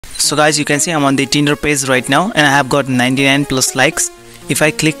So guys, you can see I'm on the Tinder page right now and I have got 99 plus likes. If I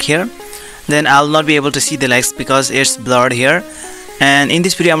click here, then I'll not be able to see the likes because it's blurred here. And in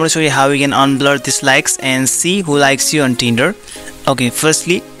this video I'm going to show you how you can unblur these likes and see who likes you on Tinder. Okay,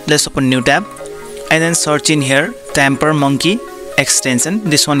 firstly let's open new tab and then search in here tampermonkey extension,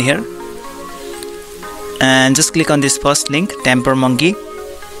 this one here, and just click on this first link, tampermonkey,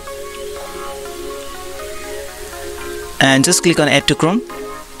 and just click on add to Chrome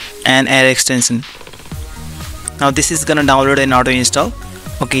and add extension. Now this is gonna download and auto install.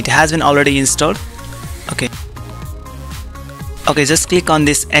 Okay, it has been already installed. Okay, just click on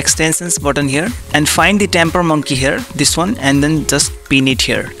this extensions button here and find the tampermonkey here, this one, and then just pin it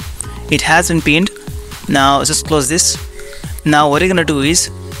here. It has been pinned. Now just close this. Now what you're gonna do is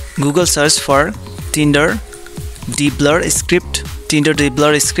Google search for Tinder Deblur script, Tinder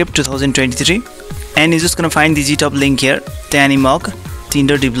Deblur script 2023, and you're just gonna find the GTop link here, tampermonkey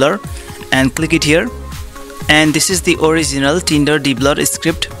Tinder Deblur, and click it here. And this is the original Tinder Deblur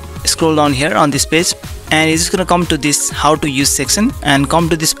script. Scroll down here on this page and you're just gonna come to this how to use section and come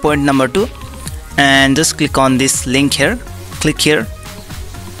to this point number 2 and just click on this link here. Click here.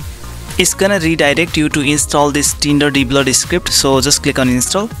 It's gonna redirect you to install this Tinder Deblur script, so just click on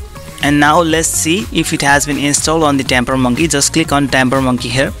install. And now let's see if it has been installed on the tampermonkey. Just click on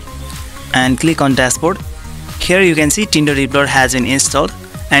tampermonkey here and click on dashboard. Here you can see Tinder Deblur has been installed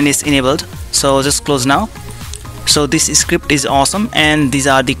and it's enabled, so just close now. So this script is awesome and these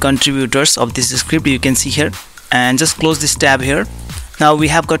are the contributors of this script, you can see here, and just close this tab here. Now we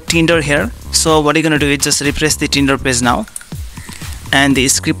have got Tinder here, so what you're gonna do is just refresh the Tinder page now and the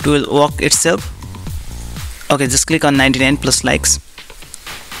script will work itself. Okay, just click on 99 plus likes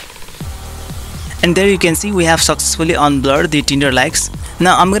and there you can see we have successfully unblurred the Tinder likes.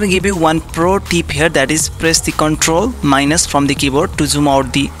 Now I'm gonna give you one pro tip here, that is press the Ctrl- from the keyboard to zoom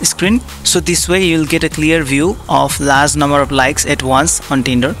out the screen. So this way you'll get a clear view of large number of likes at once on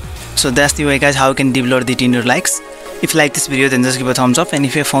Tinder. So that's the way guys how you can deblur the Tinder likes. If you like this video then just give a thumbs up, and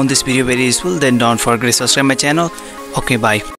if you found this video very useful then don't forget to subscribe my channel. Okay, bye.